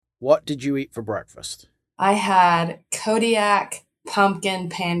What did you eat for breakfast? I had Kodiak pumpkin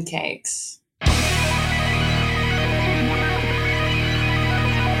pancakes.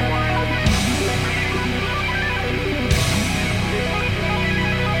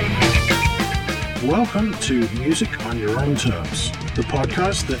 Welcome to Music on Your Own Terms, the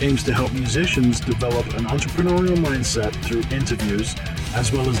podcast that aims to help musicians develop an entrepreneurial mindset through interviews,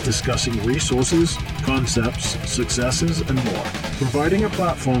 as well as discussing resources, concepts, successes, and more. Providing a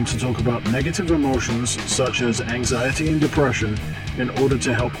platform to talk about negative emotions such as anxiety and depression in order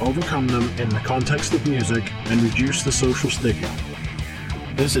to help overcome them in the context of music and reduce the social stigma.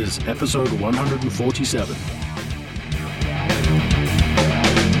 This is episode 147.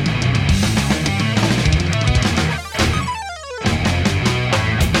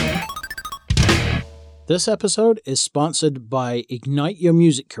 This episode is sponsored by Ignite Your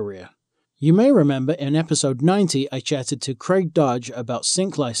Music Career. You may remember in episode 90 I chatted to Craig Dodge about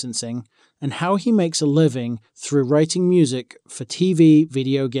sync licensing and how he makes a living through writing music for TV,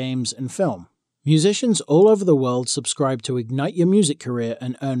 video games, and film. Musicians all over the world subscribe to Ignite Your Music Career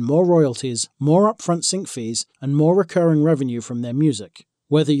and earn more royalties, more upfront sync fees, and more recurring revenue from their music.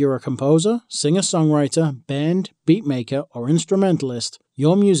 Whether you're a composer, singer-songwriter, band, beatmaker, or instrumentalist,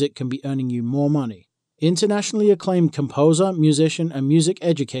 your music can be earning you more money. Internationally acclaimed composer, musician, and music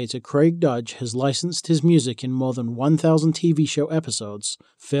educator Craig Dodge has licensed his music in more than 1,000 TV show episodes,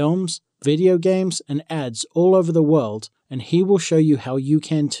 films, video games, and ads all over the world, and he will show you how you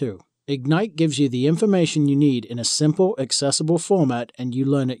can too. Ignite gives you the information you need in a simple, accessible format, and you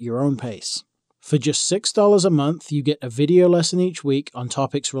learn at your own pace. For just $6 a month, you get a video lesson each week on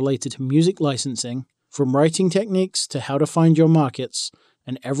topics related to music licensing, from writing techniques to how to find your markets,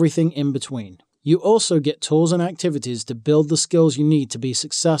 and everything in between. You also get tools and activities to build the skills you need to be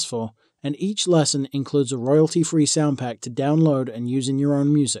successful, and each lesson includes a royalty-free sound pack to download and use in your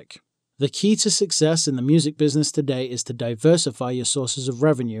own music. The key to success in the music business today is to diversify your sources of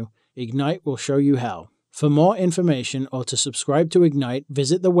revenue. Ignite will show you how. For more information or to subscribe to Ignite,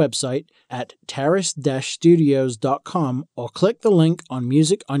 visit the website at taris-studios.com or click the link on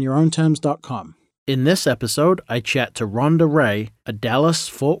musiconyourownterms.com. In this episode, I chat to Rhonda Ray, a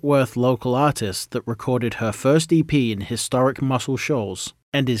Dallas-Fort Worth local artist that recorded her first EP in historic Muscle Shoals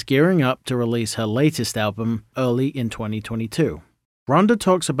and is gearing up to release her latest album early in 2022. Rhonda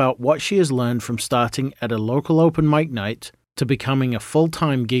talks about what she has learned from starting at a local open mic night to becoming a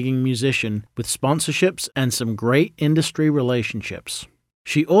full-time gigging musician with sponsorships and some great industry relationships.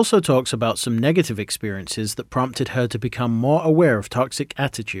 She also talks about some negative experiences that prompted her to become more aware of toxic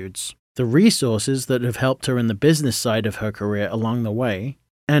attitudes, the resources that have helped her in the business side of her career along the way,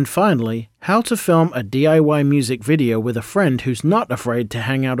 and finally, how to film a DIY music video with a friend who's not afraid to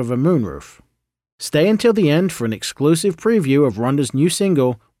hang out of a moonroof. Stay until the end for an exclusive preview of Rhonda's new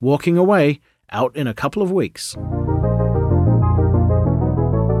single, Walking Away, out in a couple of weeks.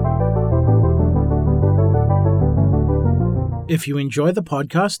 If you enjoy the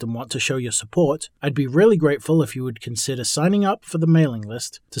podcast and want to show your support, I'd be really grateful if you would consider signing up for the mailing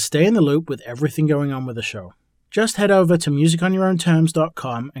list to stay in the loop with everything going on with the show. Just head over to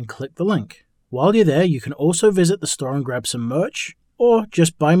musiconyourownterms.com and click the link. While you're there, you can also visit the store and grab some merch, or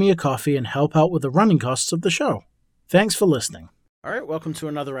just buy me a coffee and help out with the running costs of the show. Thanks for listening. All right, welcome to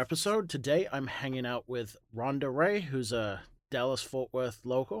another episode. Today I'm hanging out with Rhonda Ray, who's a Dallas-Fort Worth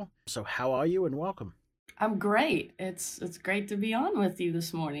local. So how are you, and welcome? I'm great. It's great to be on with you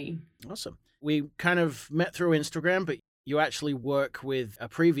this morning. Awesome. We kind of met through Instagram, but you actually work with a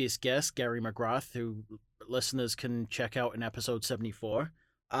previous guest, Gary McGrath, who listeners can check out in episode 74.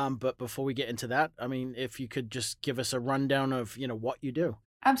 But before we get into that, I mean, if you could just give us a rundown of, what you do.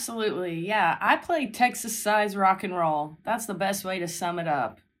 Absolutely. Yeah, I play Texas size rock and roll. That's the best way to sum it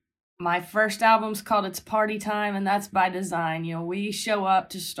up. My first album's called It's Party Time, and that's by design. We show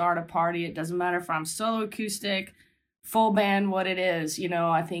up to start a party. It doesn't matter if I'm solo acoustic, full band, what it is.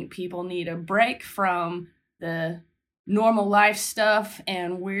 I think people need a break from the normal life stuff,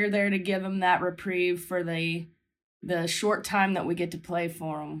 and we're there to give them that reprieve for the short time that we get to play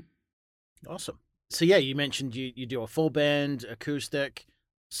for them. Awesome. So yeah, you mentioned you do a full band, acoustic.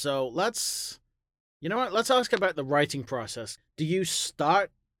 So let's ask about the writing process. Do you start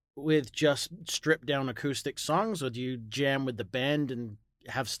with just stripped down acoustic songs, or do you jam with the band and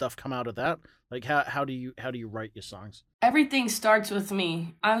have stuff come out of that? Like how do you write your songs? Everything starts with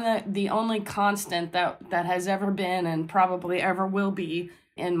me. I'm the only constant that has ever been and probably ever will be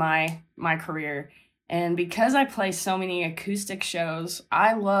in my career. And because I play so many acoustic shows,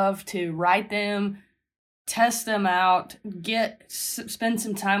 I love to write them, test them out, spend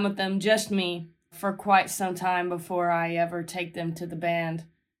some time with them, just me, for quite some time before I ever take them to the band.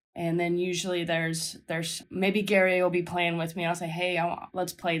 And then usually there's maybe Gary will be playing with me. I'll say, hey,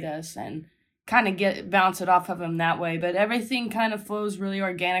 let's play this, and kind of bounce it off of him that way. But everything kind of flows really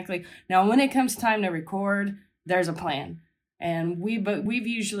organically. Now, when it comes time to record, there's a plan. And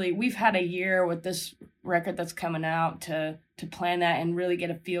we've had a year with this record that's coming out to plan that and really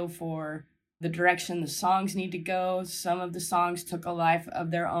get a feel for the direction the songs need to go. Some of the songs took a life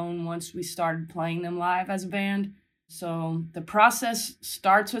of their own once we started playing them live as a band. So the process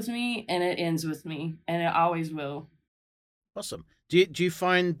starts with me and it ends with me, and it always will. Awesome. Do you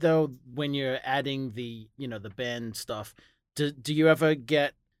find, though, when you're adding the band stuff, do you ever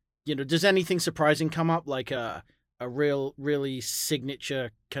get, does anything surprising come up, like a really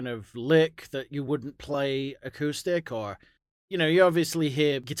signature kind of lick that you wouldn't play acoustic? Or, you obviously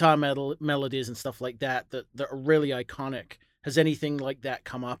hear guitar melodies and stuff like that are really iconic. Has anything like that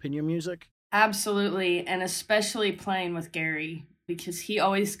come up in your music? Absolutely, and especially playing with Gary, because he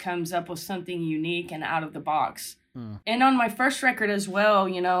always comes up with something unique and out of the box. And on my first record as well,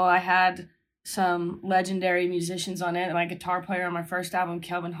 I had some legendary musicians on it. My guitar player on my first album,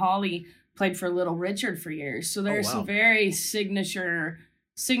 Kelvin Hawley, played for Little Richard for years. So there's some very signature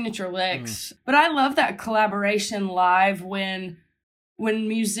licks. But I love that collaboration live when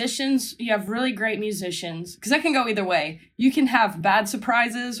musicians, you have really great musicians, because that can go either way. You can have bad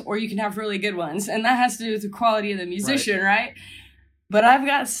surprises or you can have really good ones. And that has to do with the quality of the musician, right? But I've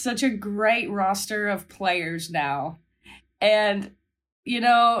got such a great roster of players now. And,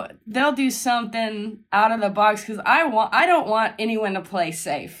 they'll do something out of the box, because I don't want anyone to play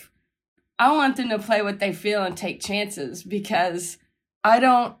safe. I want them to play what they feel and take chances, because I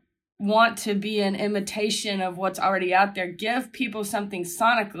don't want to be an imitation of what's already out there. Give people something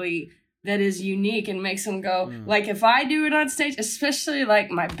sonically that is unique and makes them go, like if I do it on stage, especially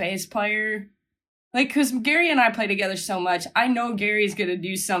like my bass player, like, because Gary and I play together so much, I know Gary's going to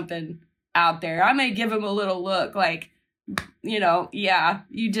do something out there. I may give him a little look like, yeah,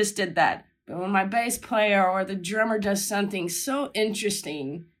 you just did that. But when my bass player or the drummer does something so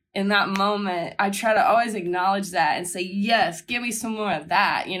interesting in that moment, I try to always acknowledge that and say, yes, give me some more of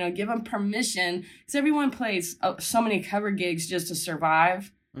that. Give them permission. Because everyone plays so many cover gigs just to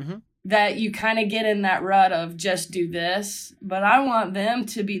survive. That you kind of get in that rut of just do this. But I want them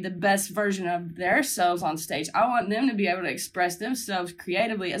to be the best version of themselves on stage. I want them to be able to express themselves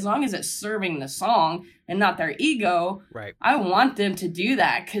creatively, as long as it's serving the song and not their ego. Right. I want them to do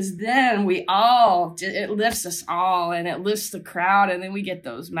that, because then it lifts us all, and it lifts the crowd, and then we get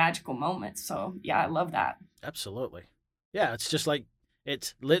those magical moments. So yeah, I love that. Absolutely. Yeah, it's just like,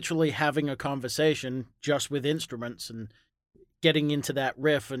 it's literally having a conversation just with instruments and getting into that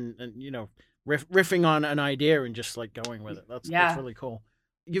riff and riffing on an idea and just like going with it. That's really cool.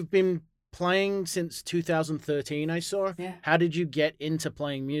 You've been playing since 2013, I saw. Yeah. How did you get into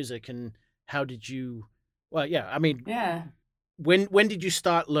playing music, and how did you, when did you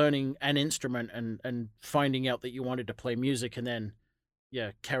start learning an instrument and finding out that you wanted to play music, and then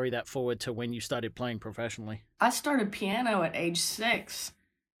carry that forward to when you started playing professionally? I started piano at age 6.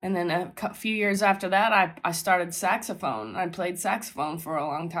 And then a few years after that, I started saxophone. I played saxophone for a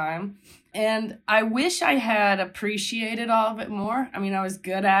long time. And I wish I had appreciated all of it more. I mean, I was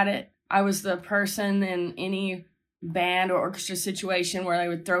good at it. I was the person in any band or orchestra situation where they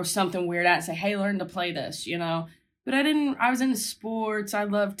would throw something weird at and say, hey, learn to play this, But I was into sports. I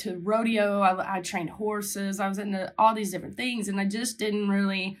loved to rodeo. I trained horses. I was into all these different things. And I just didn't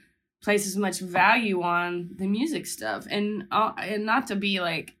really place as much value on the music stuff, and not to be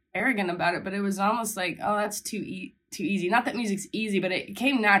like arrogant about it, but it was almost like, oh, that's too easy. Not that music's easy, but it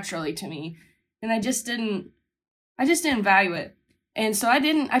came naturally to me, and I just didn't value it. And so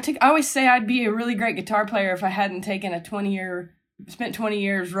I always say I'd be a really great guitar player if I hadn't taken spent 20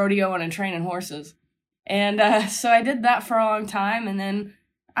 years rodeoing and training horses. And so I did that for a long time, and then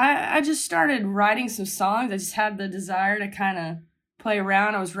I just started writing some songs. I just had the desire to kind of play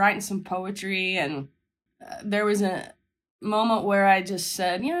around. I was writing some poetry, and there was a moment where I just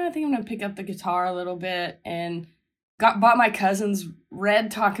said, I think I'm gonna pick up the guitar a little bit, and bought my cousin's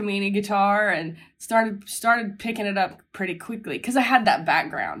red Takamine guitar and started picking it up pretty quickly, because I had that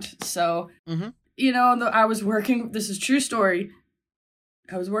background. So I was working, this is true story,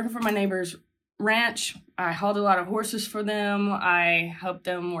 I was working for my neighbor's ranch. I hauled a lot of horses for them. I helped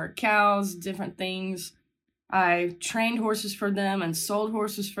them work cows, different things. I trained horses for them and sold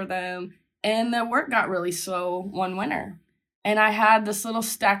horses for them. And the work got really slow one winter. And I had this little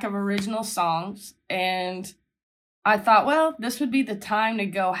stack of original songs. And I thought, well, this would be the time to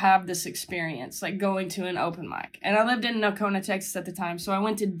go have this experience, like going to an open mic. And I lived in Nocona, Texas at the time. So I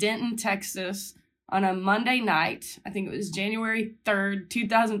went to Denton, Texas on a Monday night. I think it was January 3rd,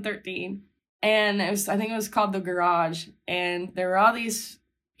 2013. And I think it was called The Garage. And there were all these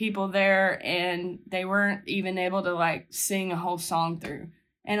people there, and they weren't even able to like sing a whole song through.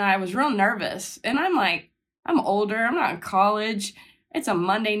 And I was real nervous. And I'm like, I'm older, I'm not in college. It's a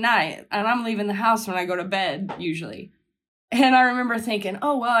Monday night, and I'm leaving the house when I go to bed, usually. And I remember thinking,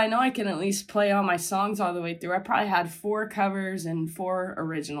 oh, well, I know I can at least play all my songs all the way through. I probably had 4 covers and 4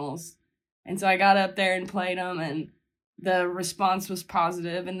 originals. And so I got up there and played them, and the response was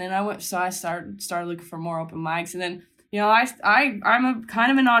positive. And then I started looking for more open mics. And then, I'm a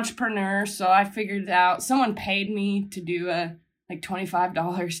kind of an entrepreneur, so I figured out, someone paid me to do like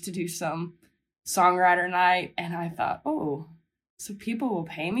 $25 to do some songwriter night. And I thought, oh, so people will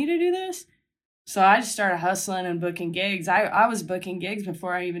pay me to do this? So I just started hustling and booking gigs. I was booking gigs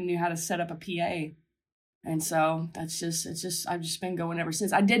before I even knew how to set up a PA. And so I've just been going ever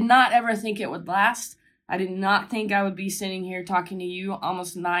since. I did not ever think it would last. I did not think I would be sitting here talking to you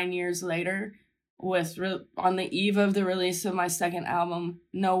almost 9 years later on the eve of the release of my second album.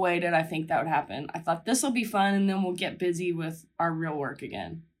 No way did I think that would happen. I thought this will be fun, and then we'll get busy with our real work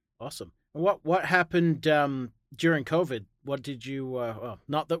again. Awesome. What happened during COVID? What did you,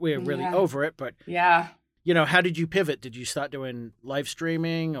 not that we're really over it, but, yeah, how did you pivot? Did you start doing live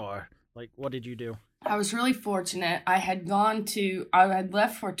streaming, or like, what did you do? I was really fortunate. I had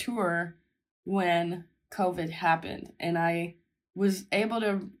left for tour when COVID happened, and I was able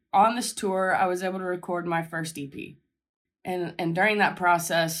to, on this tour, I was able to record my first EP. And during that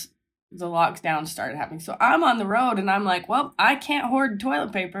process, the lockdown started happening. So I'm on the road, and I'm like, well, I can't hoard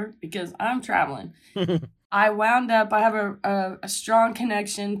toilet paper because I'm traveling. I have a strong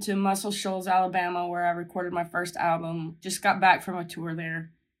connection to Muscle Shoals, Alabama, where I recorded my first album. Just got back from a tour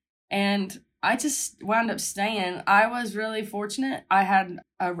there. And I just wound up staying. I was really fortunate. I had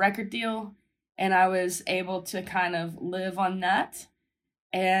a record deal, and I was able to kind of live on that.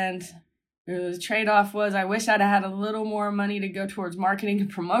 And the trade-off was I wish I'd had a little more money to go towards marketing and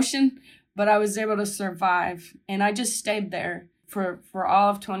promotion, but I was able to survive. And I just stayed there for all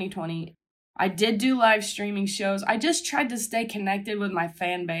of 2020. I did do live streaming shows. I just tried to stay connected with my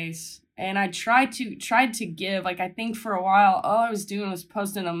fan base. And I tried to give, like, I think for a while, all I was doing was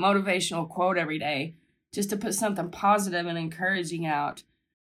posting a motivational quote every day just to put something positive and encouraging out.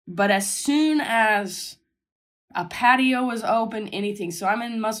 But as soon as a patio was open, anything. So I'm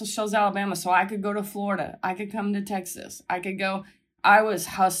in Muscle Shoals, Alabama, so I could go to Florida. I could come to Texas. I was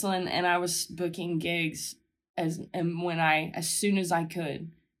hustling, and I was booking gigs as soon as I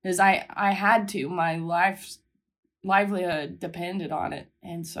could. Because I had to. My livelihood depended on it.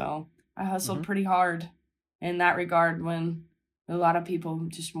 And so I hustled pretty hard in that regard when a lot of people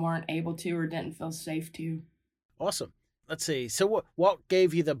just weren't able to or didn't feel safe to. Awesome. Let's see. So what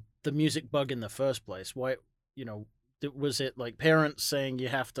gave you the music bug in the first place? Why, was it like parents saying you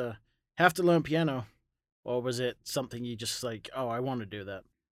have to learn piano? Or was it something you just like, oh, I want to do that?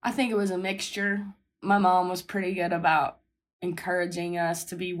 I think it was a mixture. My mom was pretty good about encouraging us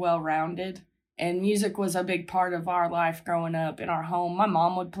to be well-rounded, and music was a big part of our life growing up in our home. My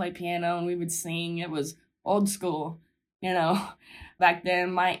mom would play piano, and we would sing. It was old school, Back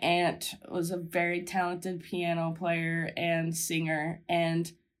then, my aunt was a very talented piano player and singer,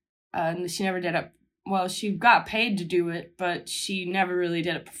 and she never did it. Well, she got paid to do it, but she never really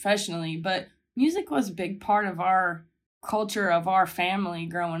did it professionally. But music was a big part of our culture, of our family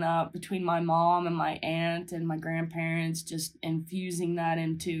growing up, between my mom and my aunt and my grandparents, just infusing that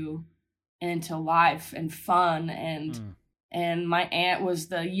into life and fun. And my aunt was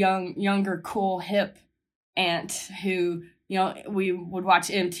the younger, cool, hip aunt who, we would watch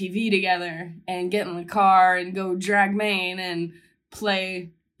MTV together and get in the car and go drag Maine and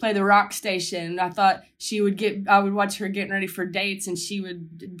play the rock station. I thought I would watch her getting ready for dates, and she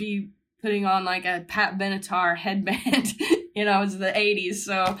would be putting on like a Pat Benatar headband. It was the 80s,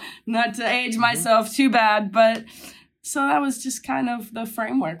 so not to age myself too bad, but so that was just kind of the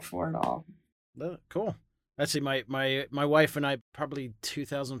framework for it all. Cool. Actually, my wife and I, probably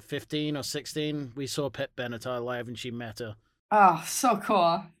 2015 or 16, we saw Pat Benatar live, and she met her. Oh, so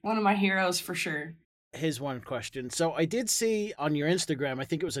cool. One of my heroes for sure. Here's one question. So I did see on your Instagram, I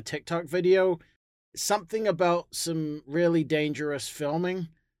think it was a TikTok video, something about some really dangerous filming.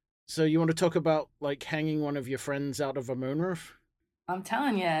 So you want to talk about like hanging one of your friends out of a moonroof? I'm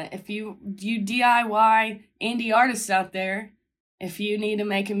telling you, if you DIY indie artists out there, if you need to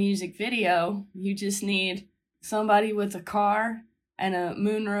make a music video, you just need somebody with a car and a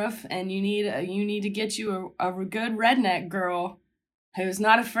moonroof, and you need to get you a good redneck girl who's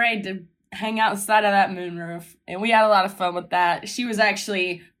not afraid hang outside of that moonroof. And we had a lot of fun with that. She was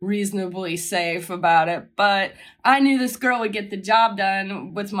actually reasonably safe about it, but I knew this girl would get the job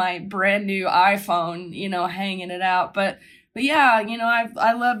done with my brand new iPhone, hanging it out. But yeah,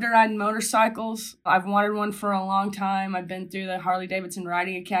 I loved riding motorcycles. I've wanted one for a long time. I've been through the Harley Davidson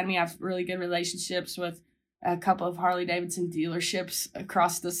Riding Academy. I have really good relationships with a couple of Harley Davidson dealerships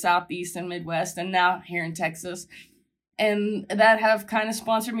across the Southeast and Midwest, and now here in Texas. And that have kind of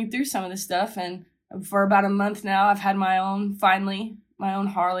sponsored me through some of this stuff. And for about a month now, I've had my own Harley.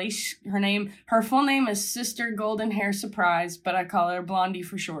 Her full name is Sister Golden Hair Surprise, but I call her Blondie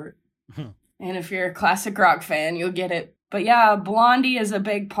for short. And if you're a classic rock fan, you'll get it. But yeah, Blondie is a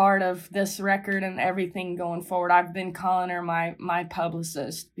big part of this record and everything going forward. I've been calling her my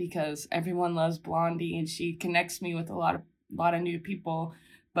publicist because everyone loves Blondie and she connects me with a lot of new people.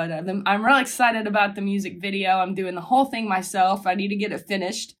 But I'm really excited about the music video. I'm doing the whole thing myself. I need to get it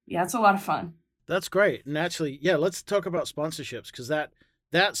finished. Yeah, it's a lot of fun. That's great. And actually, yeah, let's talk about sponsorships, because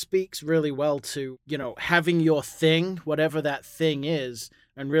that speaks really well to, having your thing, whatever that thing is,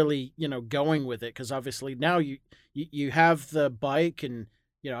 and really, going with it. Because obviously now you have the bike, and,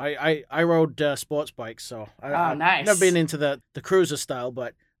 I rode sports bikes, so nice. I've never been into the cruiser style,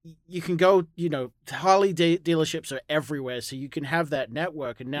 but you can go, Harley dealerships are everywhere, so you can have that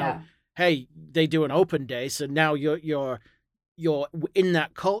network. And now, hey, they do an open day, so now you're in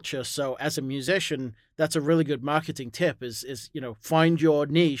that culture. So as a musician, that's a really good marketing tip is find your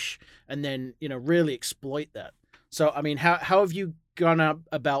niche and then, really exploit that. So, I mean, how have you gone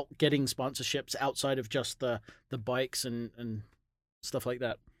about getting sponsorships outside of just the bikes and stuff like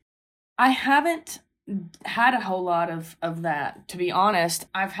that? I haven't had a whole lot of that, to be honest.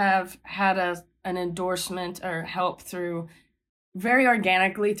 I've had an endorsement or help through very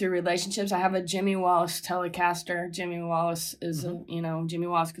organically through relationships. I have a Jimmy Wallace Telecaster. Jimmy Wallace is Jimmy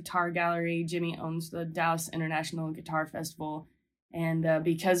Wallace Guitar Gallery. Jimmy owns the Dallas International Guitar Festival. And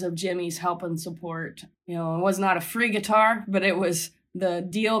because of Jimmy's help and support, it was not a free guitar, but it was the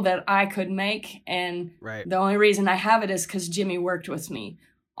deal that I could make. And The only reason I have it is because Jimmy worked with me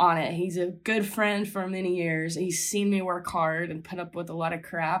on it. He's a good friend for many years. He's seen me work hard and put up with a lot of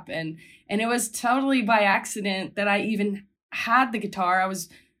crap. And it was totally by accident that I even had the guitar. I was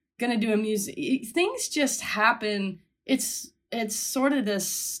going to do a music. Things just happen. It's sort of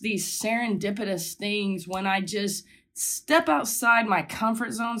these serendipitous things when I just step outside my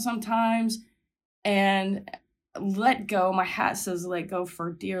comfort zone sometimes and let go. My hat says let go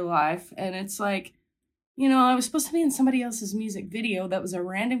for dear life. And it's like, I was supposed to be in somebody else's music video that was a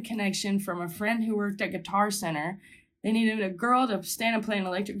random connection from a friend who worked at Guitar Center. They needed a girl to stand and play an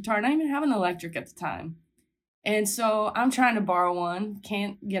electric guitar, and I didn't even have an electric at the time. And so I'm trying to borrow one,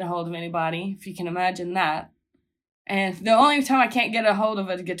 can't get a hold of anybody, if you can imagine that. And the only time I can't get a hold of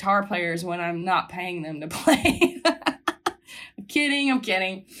a guitar player is when I'm not paying them to play. I'm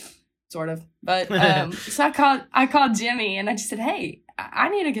kidding. Sort of. But so I called Jimmy and I just said, hey, I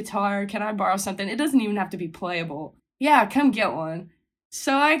need a guitar. Can I borrow something? It doesn't even have to be playable. Yeah, come get one.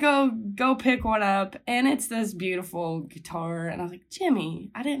 So I go pick one up, and it's this beautiful guitar. And I was like,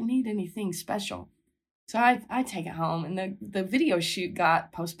 Jimmy, I didn't need anything special. So I take it home, and the video shoot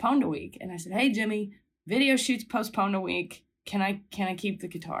got postponed a week. And I said, hey, Jimmy, video shoot's postponed a week. Can I keep the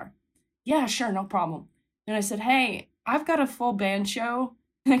guitar? Yeah, sure, no problem. And I said, hey, I've got a full band show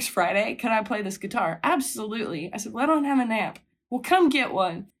next Friday. Can I play this guitar? Absolutely. I said, well, I don't have an amp. Well, come get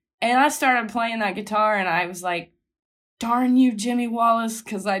one. And I started playing that guitar, and I was like, darn you, Jimmy Wallace,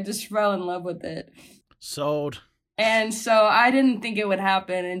 because I just fell in love with it. Sold. And so I didn't think it would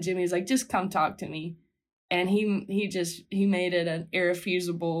happen, and Jimmy's like, just come talk to me. And he made it an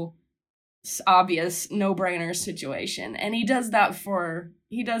irrefusable, obvious, no-brainer situation. And he does that for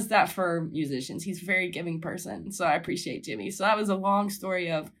musicians. He's a very giving person, so I appreciate Jimmy. So that was a long story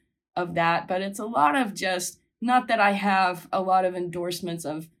of that, but it's a lot of just, not that I have a lot of endorsements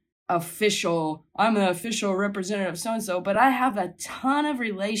of I'm an official representative of so-and-so, but I have a ton of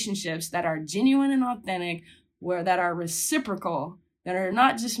relationships that are genuine and authentic, that are reciprocal, that are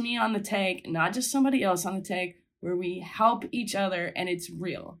not just me on the take, not just somebody else on the take, where we help each other and it's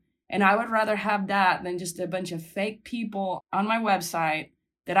real. And I would rather have that than just a bunch of fake people on my website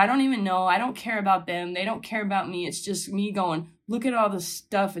that I don't even know. I don't care about them. They don't care about me. It's just me going, look at all the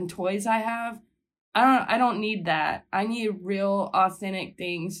stuff and toys I have. I don't need that. I need real, authentic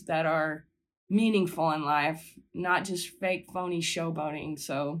things that are meaningful in life, not just fake, phony showboating.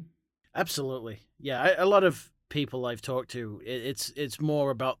 So, absolutely, yeah. A lot of people I've talked to, it's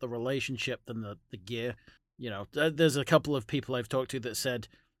more about the relationship than the gear. There's a couple of people I've talked to that said,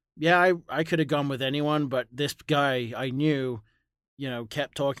 yeah, I could have gone with anyone, but this guy I knew,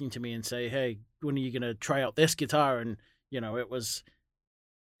 kept talking to me and say, hey, when are you going to try out this guitar? And,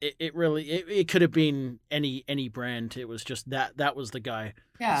 it really, it could have been any brand. It was just that was the guy.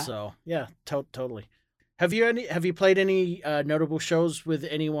 Yeah. So yeah, totally. Have you played any notable shows with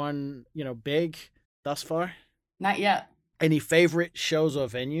anyone, big thus far? Not yet. Any favorite shows or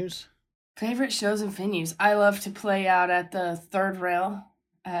venues? Favorite shows and venues. I love to play out at the Third Rail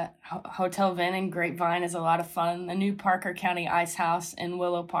at Hotel Vin in Grapevine is a lot of fun. The new Parker County Ice House in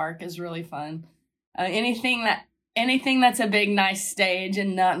Willow Park is really fun. Anything that's a big, nice stage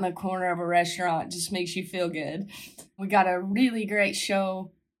and not in the corner of a restaurant just makes you feel good. We got a really great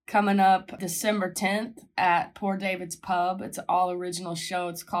show coming up December 10th at Poor David's Pub. It's an all-original show.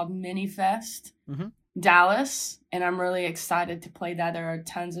 It's called Mini Fest. Mm-hmm. Dallas, and I'm really excited to play that. There are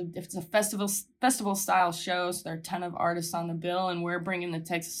tons of, if it's a festival style show, so there are a ton of artists on the bill, and we're bringing the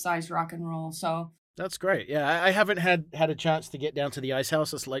Texas Size Rock and Roll. So that's great. Yeah, I haven't had a chance to get down to the Ice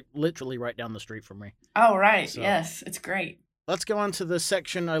House. It's like literally right down the street from me. Oh, right. So, yes, it's great. Let's go on to the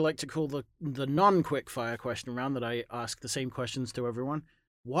section I like to call the non-quick fire question round, that I ask the same questions to everyone.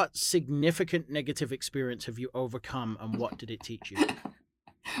 What significant negative experience have you overcome, and what did it teach you?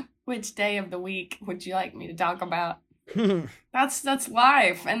 Which day of the week would you like me to talk about? That's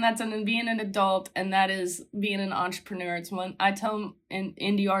life, and that's being an adult, and that is being an entrepreneur. It's one I tell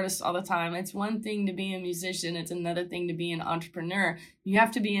indie artists all the time. It's one thing to be a musician. It's another thing to be an entrepreneur. You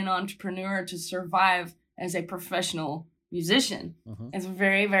have to be an entrepreneur to survive as a professional musician. Mm-hmm. It's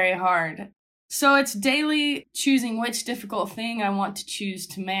very, very hard. So it's daily choosing which difficult thing I want to choose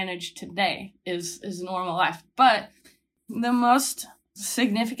to manage today is normal life. But the most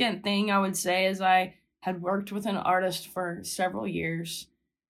significant thing I would say is I had worked with an artist for several years,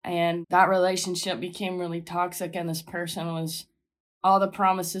 and that relationship became really toxic, and this person was all the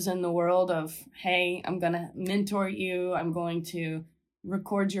promises in the world of, hey, I'm going to mentor you, I'm going to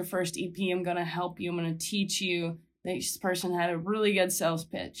record your first EP, I'm going to help you, I'm going to teach you. This person had a really good sales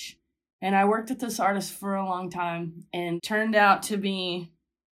pitch, and I worked with this artist for a long time, and turned out to be,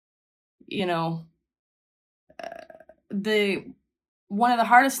 one of the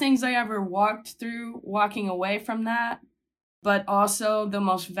hardest things I ever walked through, walking away from that, but also the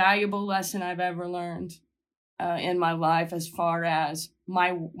most valuable lesson I've ever learned in my life, as far as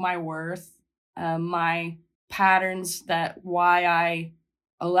my worth, my patterns, that why I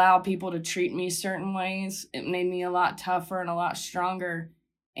allow people to treat me certain ways. It made me a lot tougher and a lot stronger.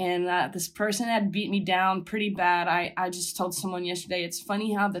 And this person had beat me down pretty bad. I just told someone yesterday, it's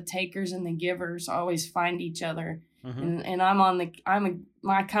funny how the takers and the givers always find each other. Mm-hmm. And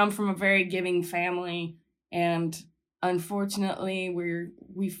I come from a very giving family, and unfortunately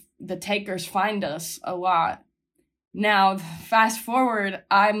the takers find us a lot. Now, fast forward,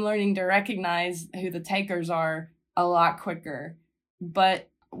 I'm learning to recognize who the takers are a lot quicker. But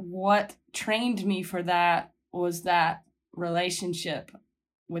what trained me for that was that relationship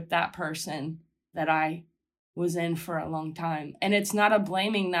with that person that I was in for a long time. And it's not a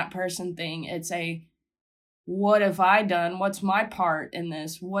blaming that person thing. It's a, what have I done? What's my part in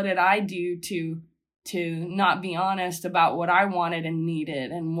this? What did I do to not be honest about what I wanted and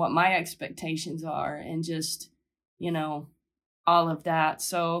needed and what my expectations are, and just, all of that.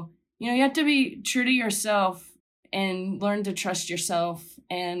 So, you have to be true to yourself and learn to trust yourself.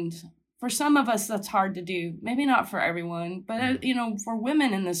 And for some of us, that's hard to do. Maybe not for everyone, but, for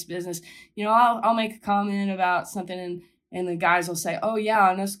women in this business, I'll make a comment about something, and the guys will say, oh, yeah,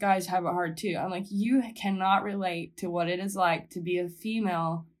 and us guys have it hard too. I'm like, you cannot relate to what it is like to be a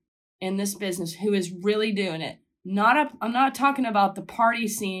female in this business who is really doing it. I'm not talking about the party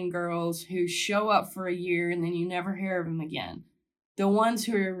scene girls who show up for a year and then you never hear of them again. The ones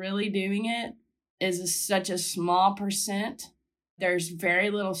who are really doing it is such a small percent. There's very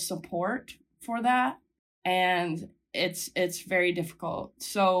little support for that, and it's very difficult.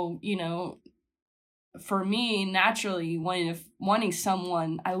 So, for me, naturally, wanting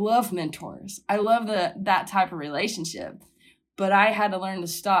someone, I love mentors. I love that type of relationship. But I had to learn to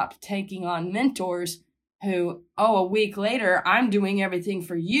stop taking on mentors who, a week later, I'm doing everything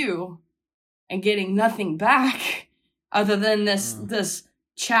for you and getting nothing back other than this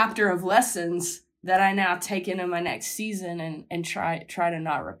chapter of lessons that I now take into my next season and try to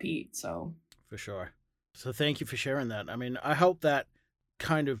not repeat. So for sure. So thank you for sharing that. I mean, I hope that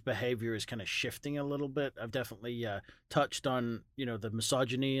kind of behavior is kind of shifting a little bit. I've definitely touched on, the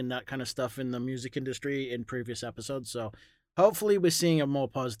misogyny and that kind of stuff in the music industry in previous episodes. So hopefully we're seeing a more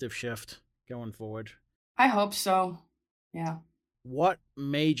positive shift going forward. I hope so. Yeah. What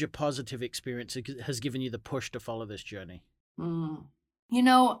major positive experience has given you the push to follow this journey?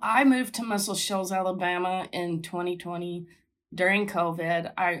 I moved to Muscle Shoals, Alabama in 2020. during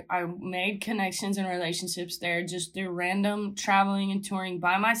COVID. I made connections and relationships there just through random traveling and touring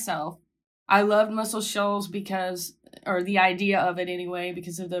by myself. I loved Muscle Shoals or the idea of it anyway,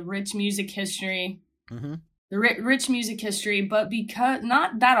 because of the rich music history. Mm-hmm. The rich music history, but because,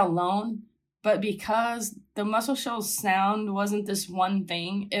 not that alone, but because the Muscle Shoals sound wasn't this one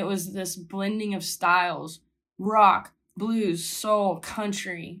thing. It was this blending of styles, rock, blues, soul,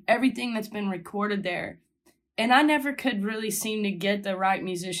 country, everything that's been recorded there. And I never could really seem to get the right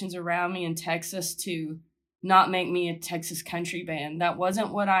musicians around me in Texas to not make me a Texas country band. That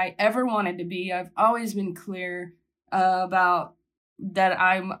wasn't what I ever wanted to be. I've always been clear about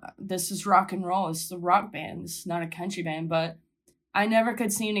that this is rock and roll. It's a rock band. It's not a country band, but I never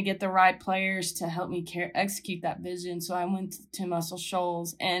could seem to get the right players to help me execute that vision. So I went to Muscle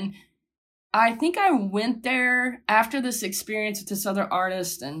Shoals, and I think I went there after this experience with this other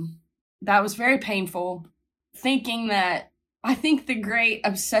artist, and that was very painful, thinking that I think the great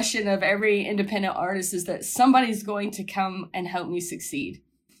obsession of every independent artist is that somebody's going to come and help me succeed.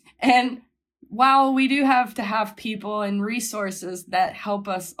 And while we do have to have people and resources that help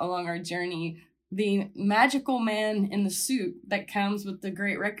us along our journey, the magical man in the suit that comes with the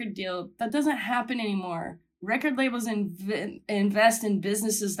great record deal, that doesn't happen anymore. Record labels invest in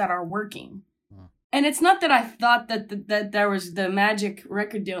businesses that are working. And it's not that I thought that there was the magic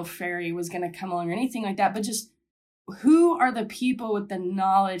record deal fairy was going to come along or anything like that, but just who are the people with the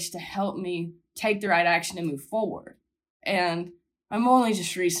knowledge to help me take the right action and move forward? And I'm only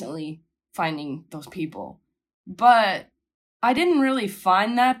just recently finding those people. But I didn't really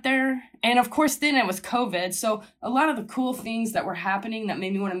find that there. And of course, then it was COVID. So a lot of the cool things that were happening that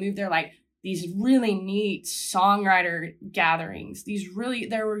made me want to move there, like these really neat songwriter gatherings, they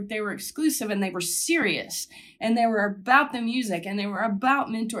were exclusive and they were serious and they were about the music and they were about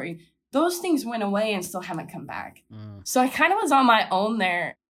mentoring. Those things went away and still haven't come back. So I kind of was on my own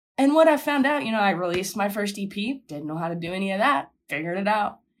there. And what I found out, I released my first EP, didn't know how to do any of that, figured it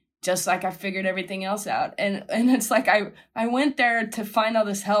out, just like I figured everything else out. And it's like I went there to find all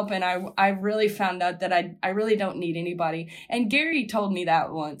this help, and I really found out that I really don't need anybody. And Gary told me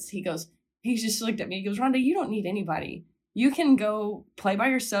that once. He just looked at me, he goes, Rhonda, you don't need anybody. You can go play by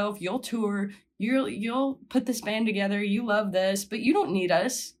yourself, you'll tour, you'll put this band together, you love this, but you don't need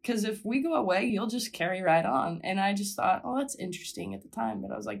us, because if we go away, you'll just carry right on. And I just thought, oh, that's interesting at the time.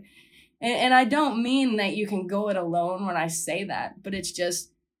 But I was like, and I don't mean that you can go it alone when I say that, but it's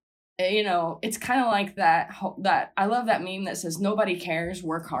just, it's kind of like that I love that meme that says, nobody cares,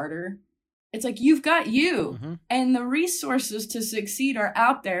 work harder. It's like, you've got you, and the resources to succeed are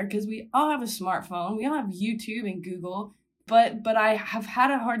out there, because we all have a smartphone, we all have YouTube and Google. But I have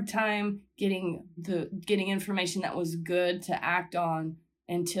had a hard time getting information that was good to act on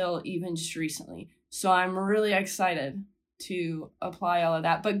until even just recently. So I'm really excited to apply all of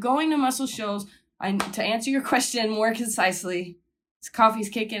that. But going to Muscle Shoals, to answer your question more concisely, this coffee's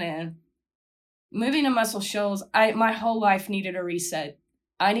kicking in. Moving to Muscle Shoals, my whole life needed a reset.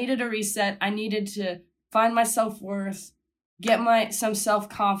 I needed a reset. I needed to find my self-worth, get some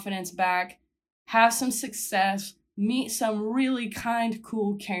self-confidence back, have some success, meet some really kind,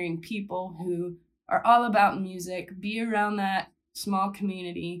 cool, caring people who are all about music, be around that small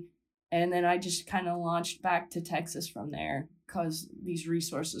community. And then I just kind of launched back to Texas from there, because these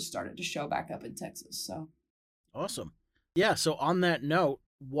resources started to show back up in Texas. So awesome. Yeah. So on that note,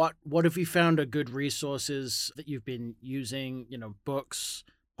 what have you found are good resources that you've been using, books,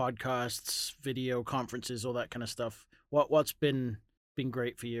 podcasts, video conferences, all that kind of stuff? What's been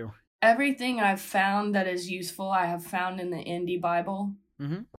great for you? Everything I've found that is useful, I have found in the Indie Bible.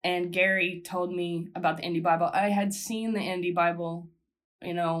 And Gary told me about the Indie Bible. I had seen the Indie Bible,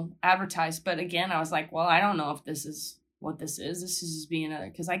 advertised. But again, I was like, well, I don't know if this is what this is. This is just being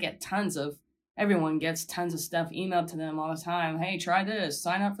because I get everyone gets tons of stuff emailed to them all the time. Hey, try this,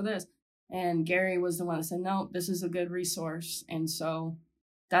 sign up for this. And Gary was the one that said, no, this is a good resource. And so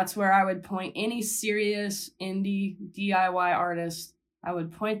that's where I would point any serious indie DIY artist. I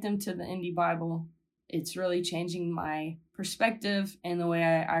would point them to the Indie Bible. It's really changing my perspective and the way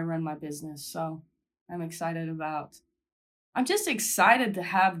I run my business. So I'm just excited to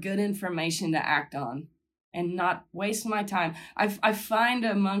have good information to act on and not waste my time. I find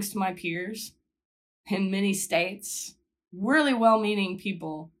amongst my peers in many states, really well-meaning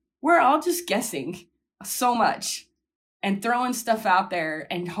people, we're all just guessing so much and throwing stuff out there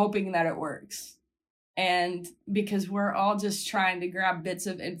and hoping that it works. And because we're all just trying to grab bits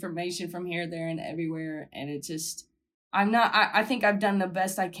of information from here, there, and everywhere. And it just, I think I've done the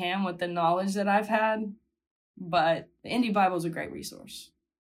best I can with the knowledge that I've had, but the Indie Bible is a great resource.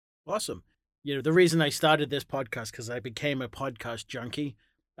 Awesome. the reason I started this podcast, because I became a podcast junkie.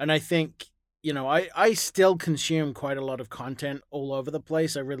 And I think, I still consume quite a lot of content all over the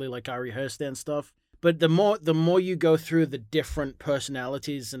place. I really like Ari Herstand stuff. But the more you go through the different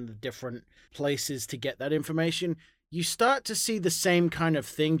personalities and the different places to get that information, you start to see the same kind of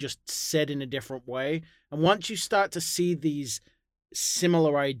thing, just said in a different way. And once you start to see these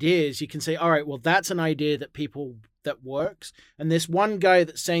similar ideas, you can say, all right, well, that's an idea that works. And this one guy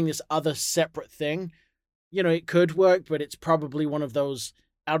that's saying this other separate thing, it could work, but it's probably one of those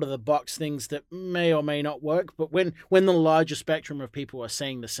out of the box things that may or may not work. But when the larger spectrum of people are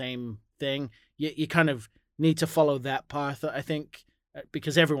saying the same thing, you kind of need to follow that path, I think,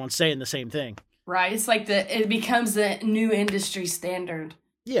 because everyone's saying the same thing. Right. It's like it becomes the new industry standard.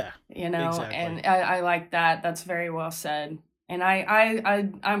 Yeah. Exactly. And I like that. That's very well said. And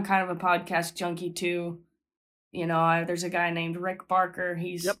I'm kind of a podcast junkie too. There's a guy named Rick Barker.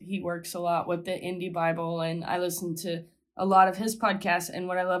 He works a lot with the Indie Bible, and I listen to a lot of his podcasts. And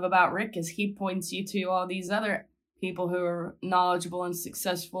what I love about Rick is he points you to all these other people who are knowledgeable and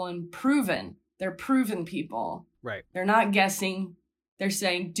successful and proven. They're proven people. Right. They're not guessing. They're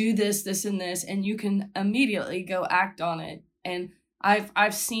saying, do this, this, and this, and you can immediately go act on it. And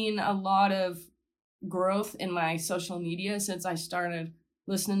I've seen a lot of growth in my social media since I started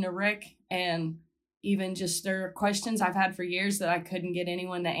listening to Rick, and even just there are questions I've had for years that I couldn't get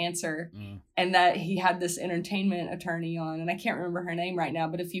anyone to answer, and that he had this entertainment attorney on, and I can't remember her name right now,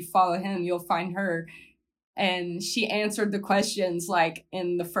 but if you follow him, you'll find her. And she answered the questions like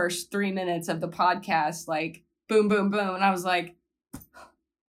in the first 3 minutes of the podcast, like boom, boom, boom. And I was like,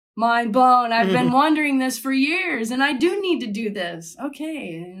 mind blown. I've been wondering this for years, and I do need to do this.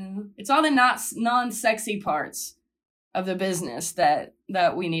 Okay. It's all the non-sexy parts of the business that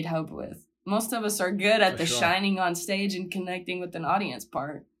we need help with. Most of us are good at the shining on stage and connecting with an audience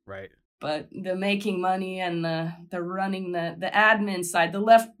part. Right. But the making money and the running, the admin side,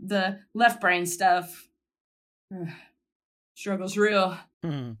 the left brain stuff, struggle's real.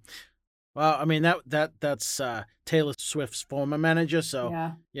 Well, I mean, that's Taylor Swift's former manager,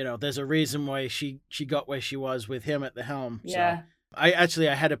 so yeah. There's a reason why she got where she was with him at the helm. Yeah. So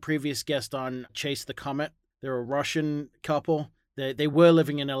I had a previous guest on, Chase the Comet. They're a Russian couple. They were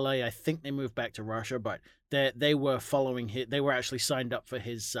living in LA. I think they moved back to Russia, but they were following they were actually signed up for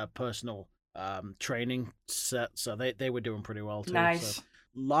his personal training set, so they were doing pretty well too. Nice. So,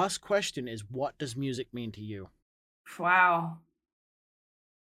 last question is, what does music mean to you? Wow.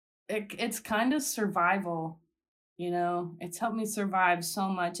 It's kind of survival, It's helped me survive so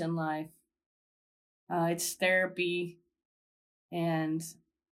much in life. It's therapy, and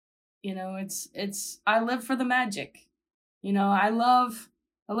I live for the magic. I love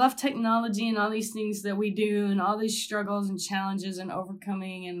technology and all these things that we do and all these struggles and challenges and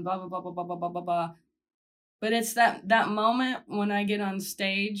overcoming and blah blah blah blah blah blah blah blah blah. But it's that moment when I get on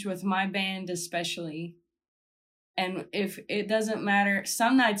stage with my band, especially. And if it doesn't matter,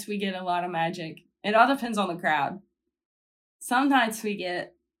 some nights we get a lot of magic. It all depends on the crowd. Some nights we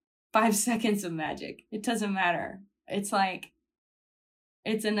get 5 seconds of magic. It doesn't matter. It's like,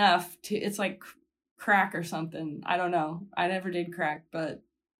 it's enough it's like crack or something. I don't know. I never did crack, but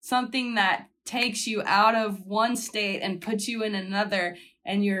something that takes you out of one state and puts you in another,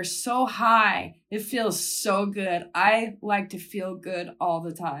 and you're so high. It feels so good. I like to feel good all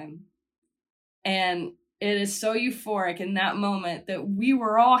the time. And it is so euphoric in that moment that we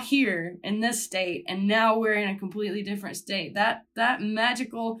were all here in this state, and now we're in a completely different state. That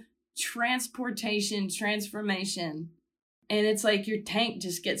magical transformation. And it's like your tank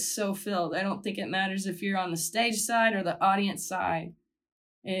just gets so filled. I don't think it matters if you're on the stage side or the audience side.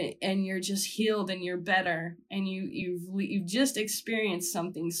 And you're just healed and you're better. And you've just experienced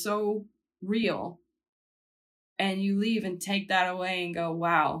something so real. And you leave and take that away and go,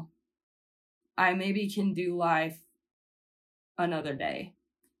 wow, I maybe can do life another day.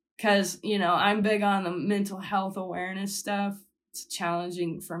 Because, I'm big on the mental health awareness stuff. It's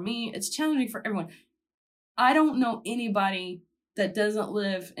challenging for me. It's challenging for everyone. I don't know anybody that doesn't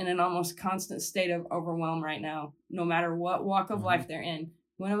live in an almost constant state of overwhelm right now, no matter what walk of life they're in.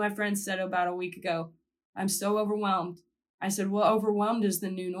 One of my friends said about a week ago, I'm so overwhelmed. I said, well, overwhelmed is the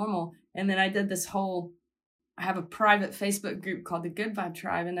new normal. And then I did I have a private Facebook group called the Good Vibe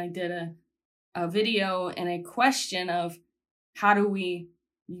Tribe, and I did a video and a question of how do we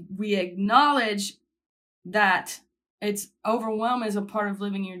acknowledge that it's overwhelm is a part of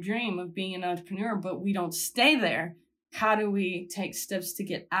living your dream of being an entrepreneur, but we don't stay there. How do we take steps to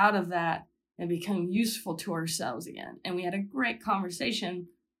get out of that and become useful to ourselves again? And we had a great conversation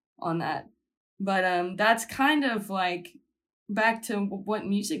on that. But that's kind of like back to what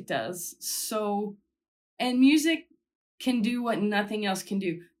music does. So, and music can do what nothing else can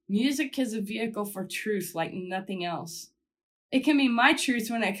do. Music is a vehicle for truth like nothing else. It can be my truth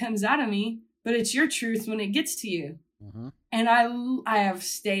when it comes out of me, but it's your truth when it gets to you. Mm-hmm. And I have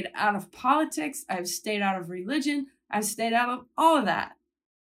stayed out of politics. I've stayed out of religion. I've stayed out of all of that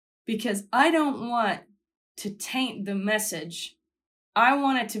because I don't want to taint the message. I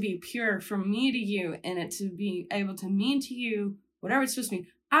want it to be pure from me to you and it to be able to mean to you whatever it's supposed to mean.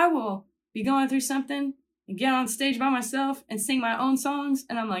 I will be going through something and get on stage by myself and sing my own songs.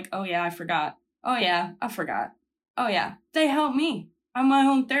 And I'm like, oh yeah, I forgot. Oh yeah, I forgot. Oh yeah, they help me. I'm my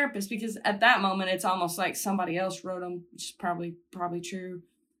own therapist because at that moment, it's almost like somebody else wrote them, which is probably true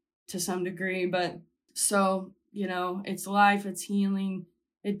to some degree. But so, you know, it's life, it's healing.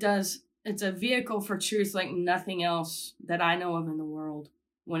 It's a vehicle for truth like nothing else that I know of in the world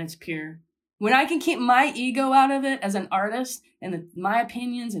when it's pure. When I can keep my ego out of it as an artist and my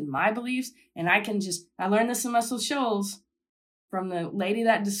opinions and my beliefs, and I learned this in Muscle Shoals from the lady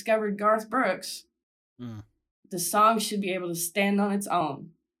that discovered Garth Brooks. The song should be able to stand on its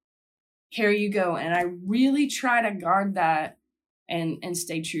own. Here you go. And I really try to guard that and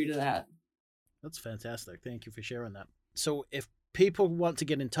stay true to that. That's fantastic. Thank you for sharing that. So if people want to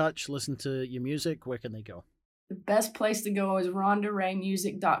get in touch, listen to your music, where can they go? The best place to go is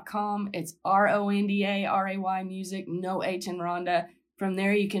rondaraymusic.com. It's RONDARAY music, no H in Rhonda. From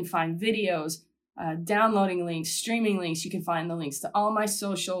there, you can find videos, downloading links, streaming links. You can find the links to all my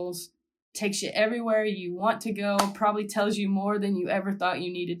socials. Takes you everywhere you want to go, probably tells you more than you ever thought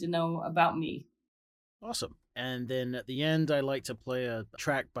you needed to know about me. Awesome. And then at the end, I like to play a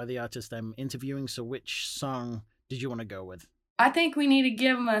track by the artist I'm interviewing. So which song did you want to go with? I think we need to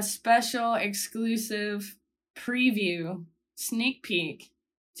give them a special exclusive preview, sneak peek,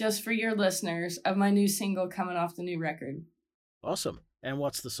 just for your listeners of my new single coming off the new record. Awesome. And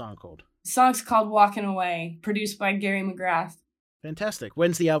what's the song called? The song's called Walking Away, produced by Gary McGrath. Fantastic.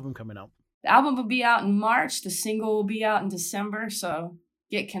 When's the album coming out? The album will be out in March. The single will be out in December. So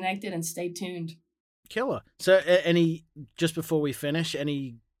get connected and stay tuned. Killer. So just before we finish,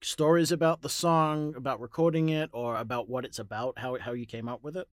 any stories about the song, about recording it, or about what it's about, how you came up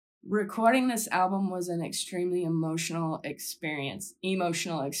with it? Recording this album was an extremely emotional experience.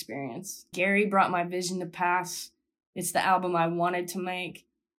 Gary brought my vision to pass. It's the album I wanted to make.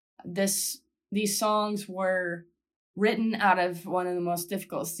 These songs were written out of one of the most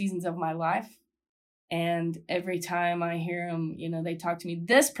difficult seasons of my life. And every time I hear them, you know, they talk to me.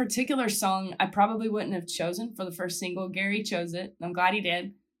 This particular song, I probably wouldn't have chosen for the first single. Gary chose it. I'm glad he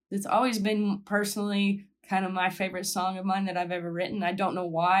did. It's always been personally kind of my favorite song of mine that I've ever written. I don't know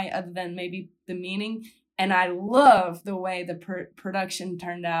why, other than maybe the meaning. And I love the way the production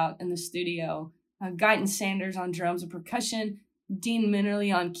turned out in the studio. Guyton Sanders on drums and percussion, Dean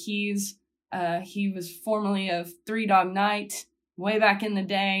Minnerly on keys. He was formerly of Three Dog Night way back in the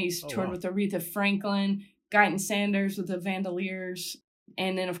day. He's toured with Aretha Franklin, Guyton Sanders with the Vandaliers,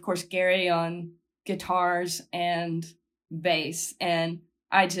 and then, of course, Gary on guitars and bass. And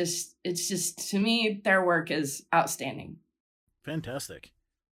it's just, to me, their work is outstanding. Fantastic.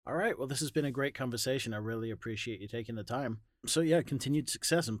 All right. Well, this has been a great conversation. I really appreciate you taking the time. So yeah, continued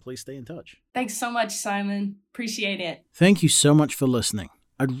success and please stay in touch. Thanks so much, Simon. Appreciate it. Thank you so much for listening.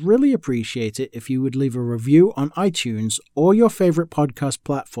 I'd really appreciate it if you would leave a review on iTunes or your favorite podcast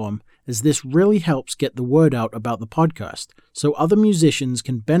platform, as this really helps get the word out about the podcast, so other musicians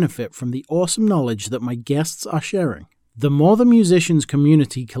can benefit from the awesome knowledge that my guests are sharing. The more the musicians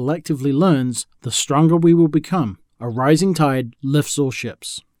community collectively learns, the stronger we will become. A rising tide lifts all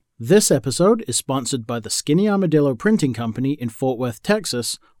ships. This episode is sponsored by the Skinny Armadillo Printing Company in Fort Worth,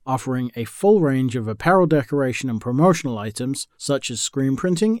 Texas, offering a full range of apparel decoration and promotional items such as screen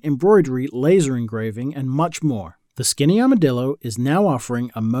printing, embroidery, laser engraving, and much more. The Skinny Armadillo is now offering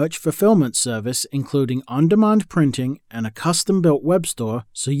a merch fulfillment service including on-demand printing and a custom-built web store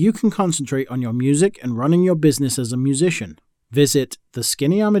so you can concentrate on your music and running your business as a musician. Visit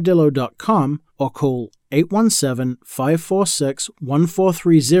theskinnyarmadillo.com or call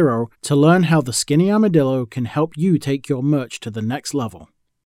 817-546-1430 to learn how the Skinny Armadillo can help you take your merch to the next level.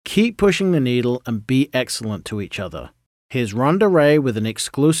 Keep pushing the needle and be excellent to each other. Here's Rhonda Ray with an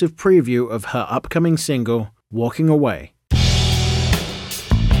exclusive preview of her upcoming single, Walking Away.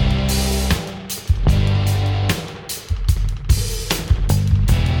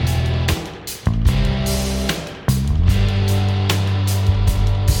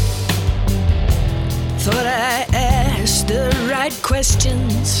 Thought I asked the right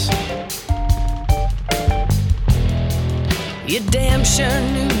questions. You damn sure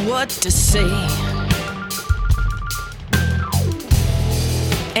knew what to say.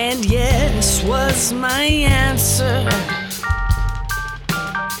 and yes was my answer.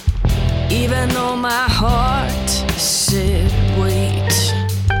 Even though my heart said wait.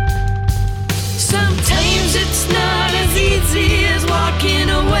 Sometimes it's not as easy as walking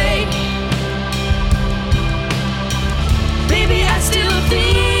away. Baby, I still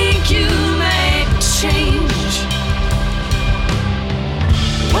think you might change.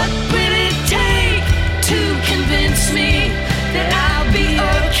 What will it take to convince me that I'll be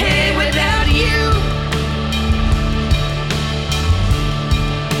okay without you?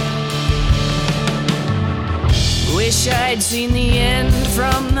 Wish I'd seen the end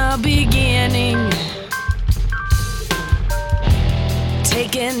from the beginning.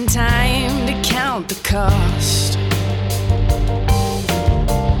 Taking time to count the cost.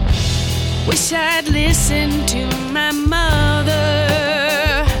 Wish I'd listened to my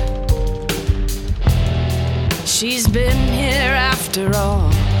mother. She's been here after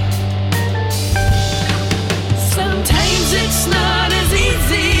all. Sometimes it's not as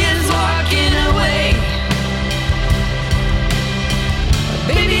easy as walking away.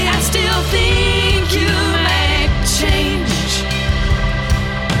 Baby, I still think you might change.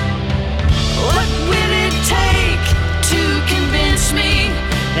 What will it take to convince me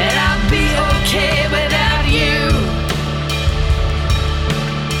that I'll be okay without you?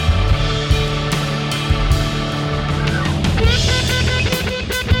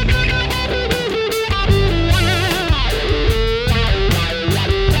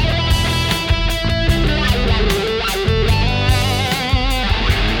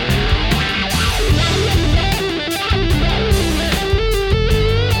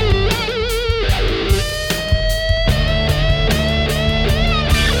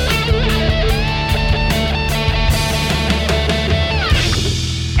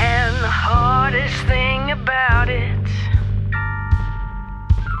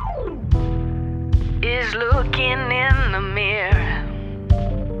 Looking in the mirror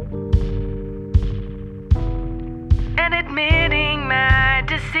and admitting my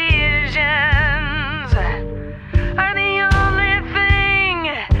decisions are the only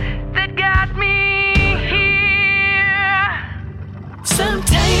thing that got me here.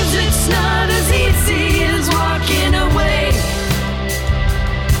 Sometimes it's not as easy as walking away.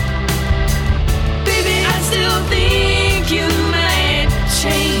 Baby, I still think you might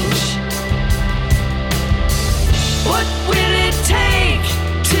change. What will it take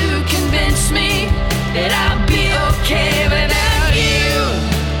to convince me that I'll be